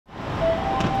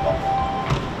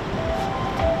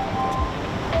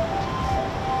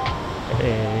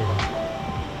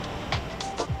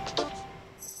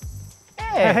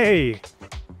Hey!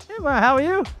 Hey, man, how are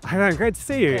you? I'm great to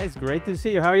see you. Yeah, it's great to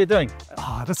see you. How are you doing?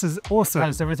 Oh, this is awesome.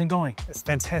 How's everything going? It's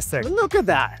fantastic. Look at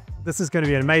that. This is going to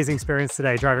be an amazing experience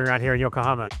today, driving around here in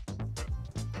Yokohama.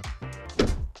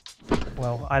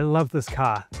 Well, I love this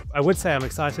car. I would say I'm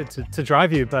excited to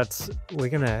drive you, but we're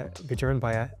going to be driven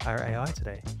by our AI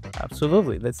today.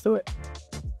 Absolutely. Let's do it.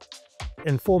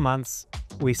 In 4 months,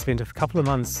 we spent a couple of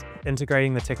months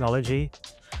integrating the technology,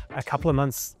 a couple of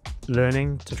months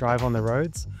learning to drive on the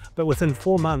roads. But within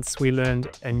 4 months, we learned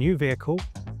a new vehicle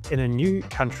in a new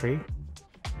country,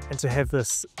 and to have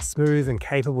this smooth and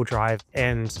capable drive.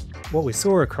 And what we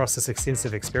saw across this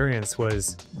extensive experience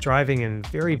was driving in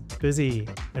very busy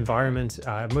environment.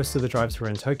 Most of the drives were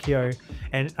in Tokyo.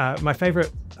 And my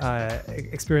favorite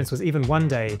experience was even one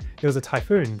day, there was a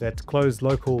typhoon that closed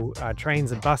local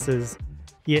trains and buses.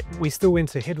 Yet we still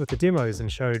went ahead with the demos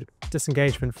and showed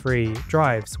disengagement-free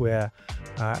drives where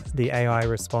the AI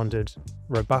responded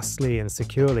robustly and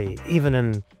securely, even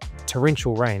in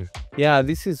torrential rain. Yeah,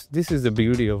 this is the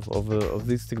beauty of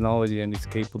this technology and its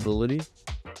capability.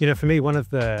 You know, for me, one of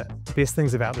the best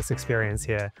things about this experience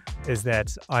here is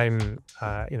that I'm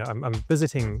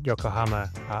visiting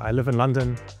Yokohama. I live in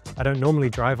London. I don't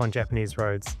normally drive on Japanese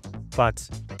roads, but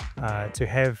to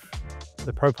have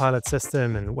the ProPILOT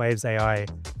system and Wayve's AI,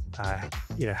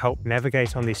 help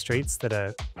navigate on these streets that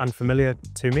are unfamiliar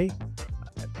to me,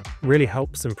 really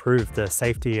helps improve the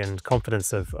safety and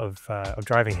confidence of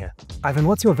driving here. Ivan,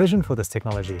 what's your vision for this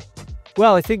technology?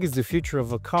 Well, I think it's the future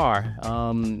of a car,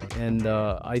 and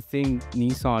I think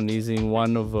Nissan is in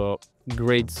one of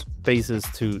great spaces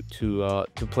to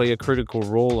play a critical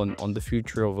role on the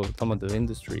future of automotive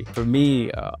industry. For me,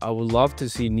 I would love to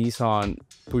see Nissan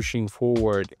pushing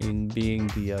forward in being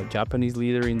the Japanese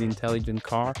leader in the intelligent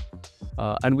car,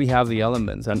 and we have the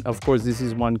elements. And of course, this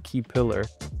is one key pillar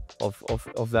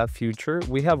of that future.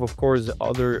 We have, of course,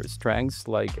 other strengths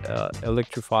like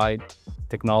electrified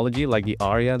technology, like the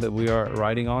Aria that we are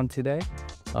riding on today.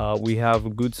 We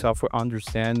have good software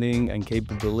understanding and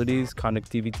capabilities,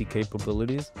 connectivity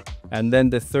capabilities. And then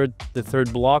the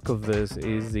third block of this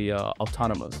is the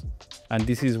autonomous. And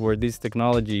this is where this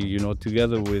technology,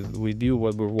 together with you,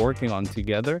 what we're working on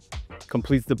together,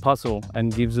 completes the puzzle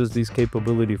and gives us this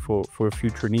capability for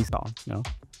future Nissan.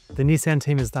 The Nissan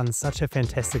team has done such a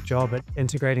fantastic job at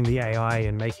integrating the AI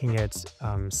and making it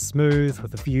smooth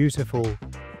with a beautiful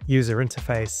user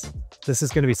interface. This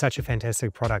is going to be such a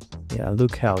fantastic product. Yeah,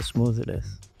 look how smooth it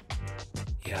is.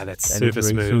 Yeah, that's super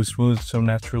smooth. So smooth, so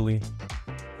naturally.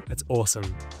 That's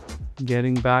awesome.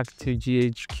 Getting back to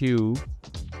GHQ.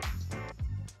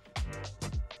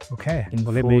 Okay, In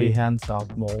fully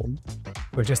hands-off mode.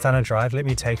 We've just done a drive. Let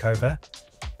me take over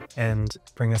and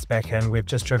bring us back in. We've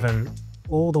just driven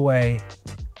all the way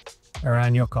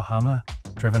around Yokohama,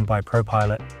 driven by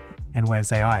ProPILOT and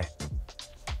Wayve's AI.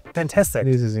 Fantastic.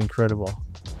 This is incredible.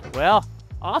 Well,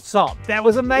 awesome. That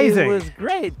was amazing. It was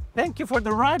great. Thank you for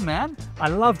the ride, man. I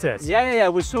loved it. Yeah.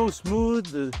 It was so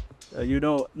smooth.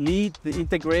 Neat, the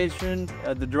integration,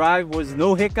 the drive was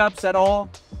no hiccups at all.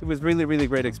 It was really, really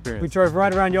great experience. We drove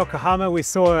right around Yokohama. We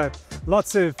saw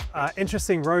lots of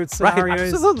interesting road scenarios. Right,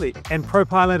 absolutely. And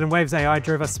ProPILOT and Wayve's AI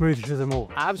drove us smooth through them all.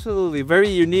 Absolutely. Very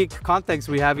unique context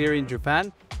we have here in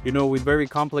Japan, with very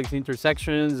complex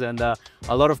intersections and a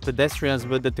lot of pedestrians,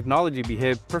 but the technology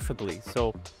behaved perfectly.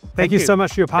 So thank you so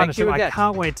much for your partnership. Thank you again. I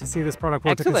can't wait to see this product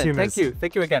work to consumers. Excellent. Thank you.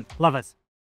 Thank you again. Love it.